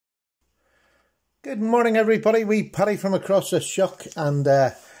Good morning, everybody. Wee Paddy from across the shuck, and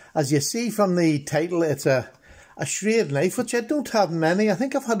as you see from the title, it's a Schrade knife, which I don't have many. I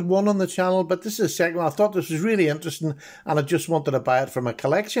think I've had one on the channel, but this is the second one. I thought this was really interesting, and I just wanted to buy it for my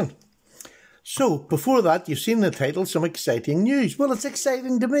collection. So, before that, you've seen the title, some exciting news. Well, it's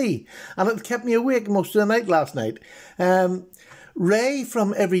exciting to me, and it kept me awake most of the night last night. Ray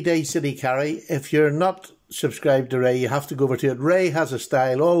from Everydaycitycarry, if you're not subscribed to Ray, you have to go over to it. Ray has a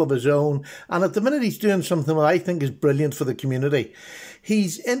style all of his own, and at the minute he's doing something that I think is brilliant for the community.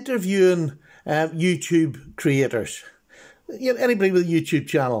 He's interviewing YouTube creators, anybody with a YouTube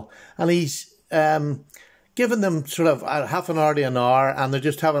channel, and he's giving them sort of a half an hour to an hour, and they're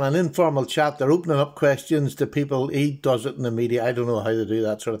just having an informal chat. They're opening up questions to people. He does it in the media. I don't know how to do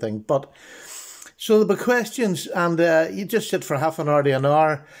that sort of thing, but so there'll be questions, and you just sit for half an hour to an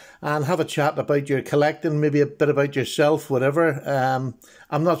hour and have a chat about your collecting, maybe a bit about yourself, whatever.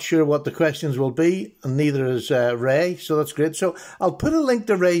 I'm not sure what the questions will be, and neither is Ray, so that's great. So I'll put a link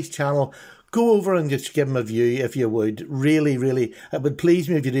to Ray's channel. Go over and just give him a view if you would. Really, really, it would please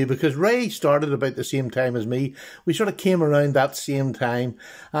me if you do, because Ray started about the same time as me. We sort of came around that same time,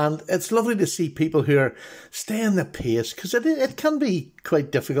 and it's lovely to see people who are staying the pace, because it can be quite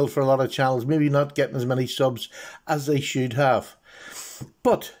difficult for a lot of channels, maybe not getting as many subs as they should have.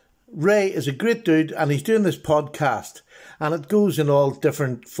 But Ray is a great dude, and he's doing this podcast, and it goes in all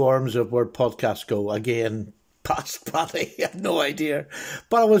different forms of where podcasts go. Again, past Paddy, I have no idea.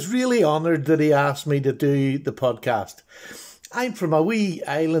 But I was really honoured that he asked me to do the podcast. I'm from a wee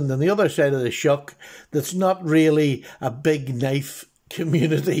island on the other side of the shuck that's not really a big knife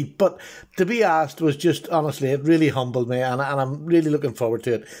community, but to be asked was just, honestly, it really humbled me, and I'm really looking forward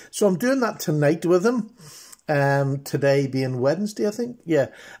to it. So I'm doing that tonight with him. Today being Wednesday, I think. Yeah,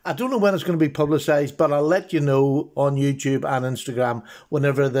 I don't know when it's going to be publicised, but I'll let you know on YouTube and Instagram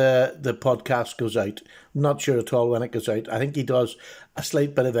whenever the podcast goes out. I'm not sure at all when it goes out. I think he does a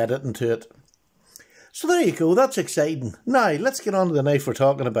slight bit of editing to it. So there you go, that's exciting. Now, let's get on to the knife we're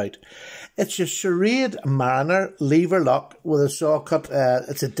talking about. It's a Schrade Mariner lever lock with a saw cut.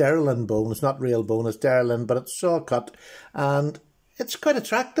 It's a Derlin bone. It's not real bone, it's Derlin, but it's saw cut, and it's quite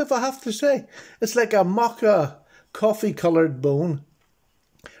attractive, I have to say. It's like a mocha coffee-coloured bone.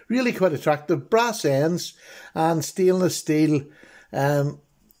 Really quite attractive. Brass ends and stainless steel. There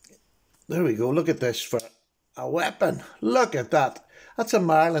we go. Look at this for a weapon. Look at that. That's a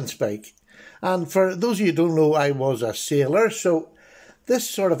marlin spike. And for those of you who don't know, I was a sailor, so this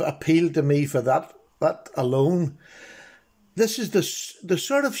sort of appealed to me for that alone. This is the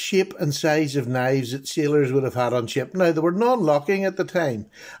sort of shape and size of knives that sailors would have had on ship. Now, they were non-locking at the time,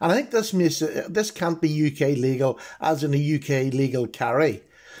 and I think this can't be UK legal, as in a UK legal carry.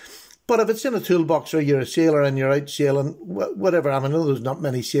 But if it's in a toolbox, or you're a sailor and you're out sailing, whatever, I know there's not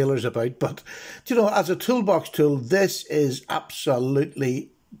many sailors about, but, you know, as a toolbox tool, this is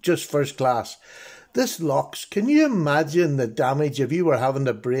absolutely just first class. This locks. Can you imagine the damage if you were having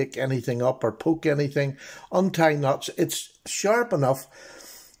to break anything up or poke anything, untie knots? It's sharp enough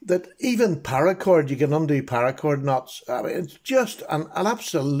that even paracord, you can undo paracord knots. I mean, it's just an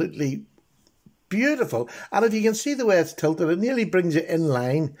absolutely beautiful. And if you can see the way it's tilted, it nearly brings it in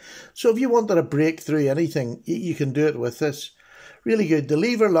line. So if you wanted to break through anything, you can do it with this. Really good. The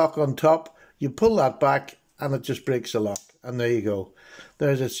lever lock on top, you pull that back and it just breaks the lock. And there you go.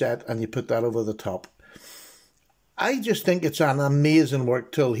 There's a set, and you put that over the top. I just think it's an amazing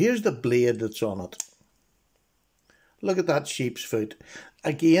work tool. Here's the blade that's on it. Look at that sheep's foot.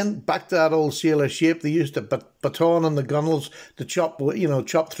 Again, back to that old sailor shape. They used a baton on the gunnels to chop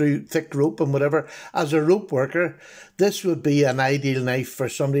through thick rope and whatever. As a rope worker, this would be an ideal knife for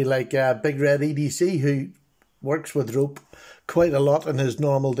somebody like Big Red EDC, who works with rope quite a lot in his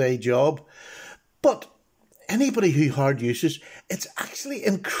normal day job. But anybody who hard uses, it's actually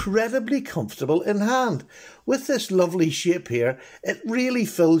incredibly comfortable in hand. With this lovely shape here, it really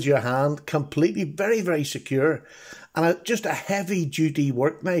fills your hand completely, very, very secure. And just a heavy duty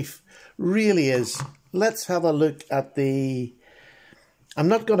work knife, really is. Let's have a look at the, I'm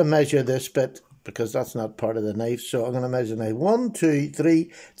not going to measure this bit because that's not part of the knife, so I'm going to measure now. 1, 2,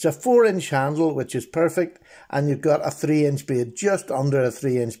 3. It's a 4-inch handle, which is perfect, and you've got a 3-inch blade, just under a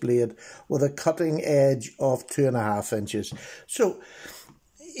 3-inch blade, with a cutting edge of 2.5 inches. So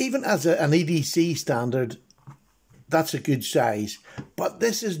even as an EDC standard, that's a good size. But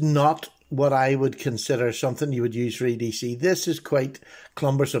this is not what I would consider something you would use for EDC. This is quite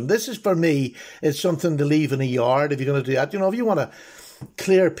cumbersome. This is, for me, is something to leave in a yard if you're going to do that. You know, if you want to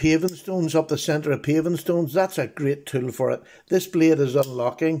clear paving stones up the centre of paving stones, that's a great tool for it. This blade is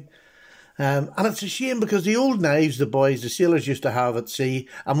unlocking. And it's a shame because the old knives the sailors used to have at sea,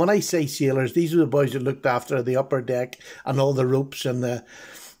 and when I say sailors, these are the boys that looked after the upper deck and all the ropes and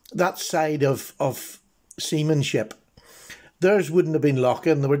that side of seamanship. Theirs wouldn't have been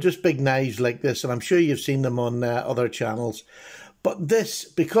locking. They were just big knives like this, and I'm sure you've seen them on other channels. But this,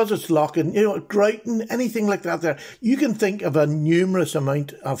 because it's locking, grouting, anything like that there, you can think of a numerous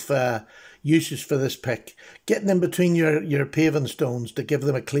amount of uses for this pick. Getting in between your paving stones to give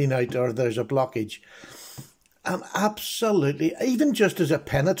them a clean out or there's a blockage. And absolutely, even just as a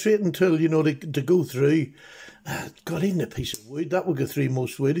penetrating tool, to go through. God, even a piece of wood, that would go through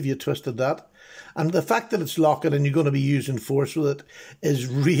most wood if you twisted that. And the fact that it's locking and you're going to be using force with it is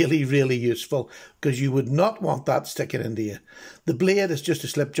really, really useful, because you would not want that sticking into you. The blade is just a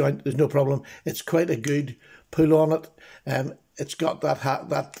slip joint, there's no problem. It's quite a good pull on it. It's got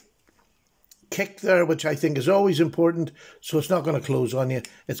that kick there, which I think is always important, so it's not going to close on you.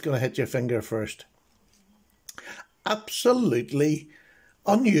 It's going to hit your finger first. Absolutely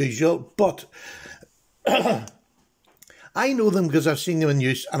unusual, but I know them because I've seen them in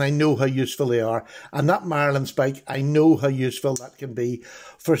use and I know how useful they are. And that marlin spike, I know how useful that can be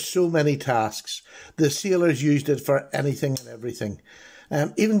for so many tasks. The sailors used it for anything and everything.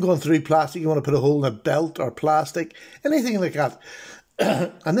 Even going through plastic, you want to put a hole in a belt or plastic, anything like that.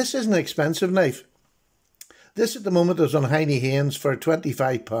 And this isn't an expensive knife. This at the moment is on Heine Haynes for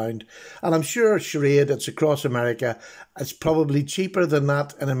 £25. And I'm sure Schrade, it's across America, it's probably cheaper than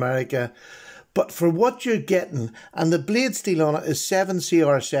that in America. But for what you're getting, and the blade steel on it is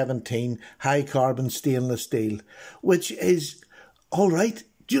 7CR17 high carbon stainless steel, which is all right.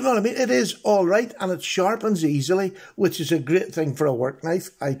 Do you know what I mean? It is all right, and it sharpens easily, which is a great thing for a work knife,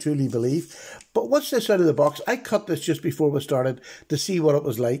 I truly believe. But what's this out of the box? I cut this just before we started to see what it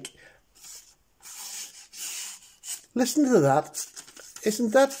was like. Listen to that.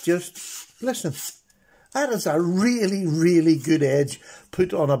 Isn't that just... Listen. That is a really, really good edge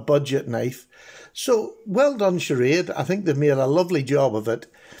put on a budget knife. So, well done, Schrade. I think they've made a lovely job of it.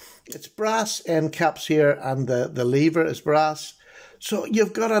 It's brass end caps here, and the lever is brass. So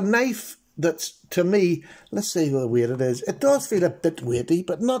you've got a knife that's, to me, let's see the weight it is. It does feel a bit weighty,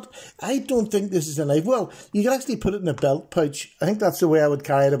 but not... I don't think this is a knife. Well, you can actually put it in a belt pouch. I think that's the way I would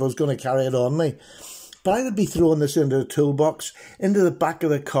carry it if I was going to carry it on me. But I would be throwing this into the toolbox, into the back of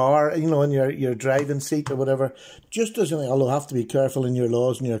the car, in your driving seat or whatever. Just as, although you have to be careful in your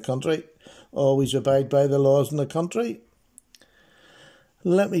laws in your country. Always abide by the laws in the country.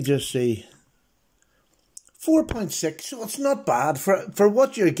 Let me just see. 4.6, so it's not bad for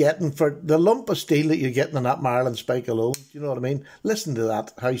what you're getting, for the lump of steel that you're getting in that marlin spike alone. Do you know what I mean? Listen to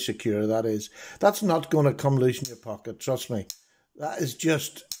that, how secure that is. That's not going to come loose in your pocket, trust me. That is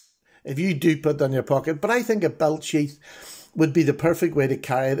just... If you do put it in your pocket. But I think a belt sheath would be the perfect way to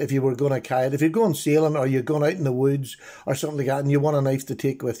carry it if you were going to carry it. If you're going sailing or you're going out in the woods or something like that and you want a knife to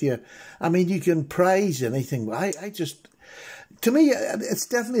take with you. I mean, you can prize anything. I just... To me, it's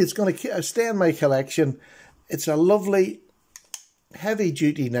going to stay in my collection. It's a lovely,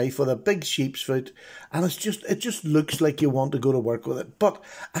 heavy-duty knife with a big sheep's foot. And it just looks like you want to go to work with it. But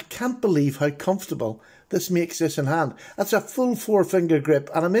I can't believe how comfortable this makes this in hand. That's a full 4-finger grip,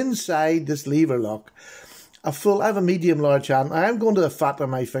 and I'm inside this lever lock. I have a medium-large hand. I'm going to the fat of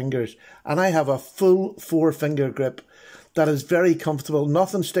my fingers, and I have a full 4-finger grip that is very comfortable.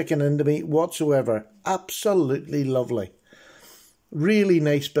 Nothing sticking into me whatsoever. Absolutely lovely. Really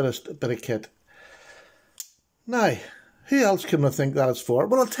nice bit of kit. Now, who else can I think that is for?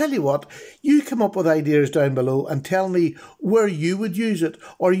 Well, I'll tell you what, you come up with ideas down below and tell me where you would use it,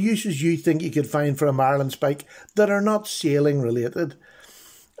 or uses you think you could find for a marlin spike that are not sailing related.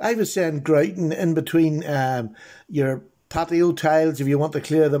 I was saying grouting in between your patio tiles if you want to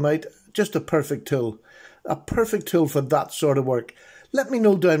clear them out. Just a perfect tool. A perfect tool for that sort of work. Let me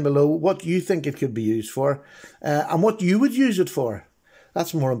know down below what you think it could be used for, and what you would use it for.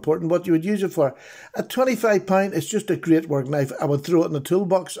 That's more important, what you would use it for. At £25, it's just a great work knife. I would throw it in the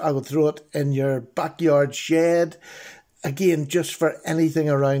toolbox. I would throw it in your backyard shed. Again, just for anything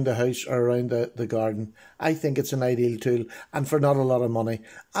around the house or around the garden. I think it's an ideal tool, and for not a lot of money.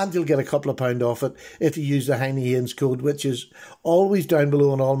 And you'll get a couple of pound off it if you use the Heine Haynes code, which is always down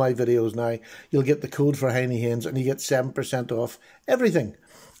below in all my videos now. You'll get the code for Heine Haynes and you get 7% off everything,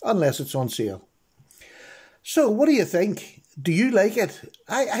 unless it's on sale. So, what do you think? Do you like it?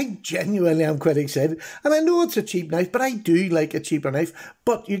 I genuinely am quite excited. And I know it's a cheap knife, but I do like a cheaper knife.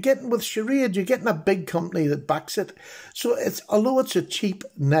 But you're getting, with Schrade, you're getting a big company that backs it. So although it's a cheap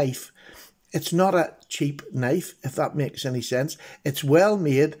knife, it's not a cheap knife, if that makes any sense. It's well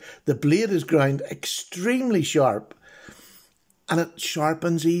made. The blade is ground extremely sharp. and it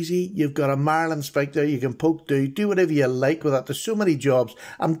sharpens easy. You've got a marlin spike there. You can poke do whatever you like with it. There's so many jobs.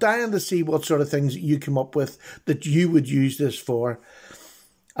 I'm dying to see what sort of things you come up with that you would use this for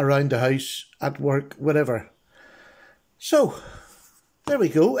around the house, at work, whatever. So, there we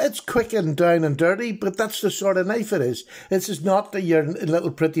go. It's quick and down and dirty, but that's the sort of knife it is. This is not your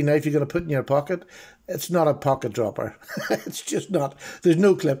little pretty knife you're going to put in your pocket. It's not a pocket dropper. It's just not. There's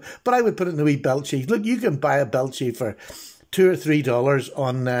no clip. But I would put it in a wee belt sheath. Look, you can buy a belt sheath for $2 or $3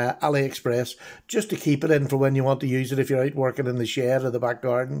 on AliExpress just to keep it in for when you want to use it if you're out working in the shed or the back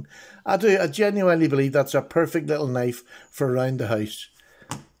garden. I genuinely believe that's a perfect little knife for around the house.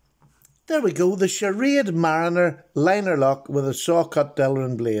 There we go, the Schrade Mariner liner lock with a saw-cut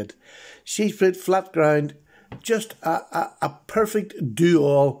Delrin blade. Sheath plate, flat ground, just a perfect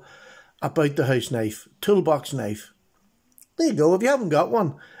do-all about the house knife, toolbox knife. There you go, if you haven't got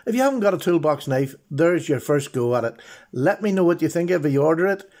one, if you haven't got a toolbox knife, there's your first go at it. Let me know what you think if you order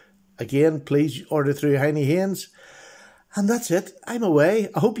it. Again, please order through Heine Haynes. And that's it, I'm away.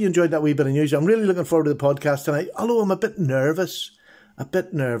 I hope you enjoyed that wee bit of news. I'm really looking forward to the podcast tonight, although I'm a bit nervous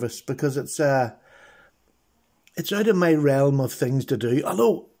because it's out of my realm of things to do.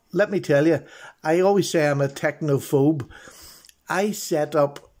 Although, let me tell you, I always say I'm a technophobe. I set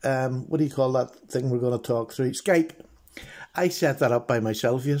up, what do you call that thing we're going to talk through? Skype. I set that up by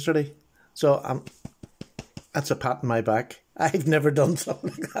myself yesterday. So that's a pat on my back. I've never done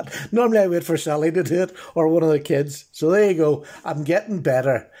something like that. Normally I wait for Sally to do it or one of the kids. So there you go. I'm getting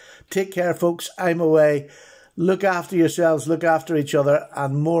better. Take care, folks. I'm away. Look after yourselves, look after each other,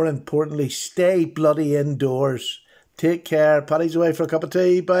 and more importantly, stay bloody indoors. Take care. Paddy's away for a cup of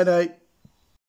tea. Bye now.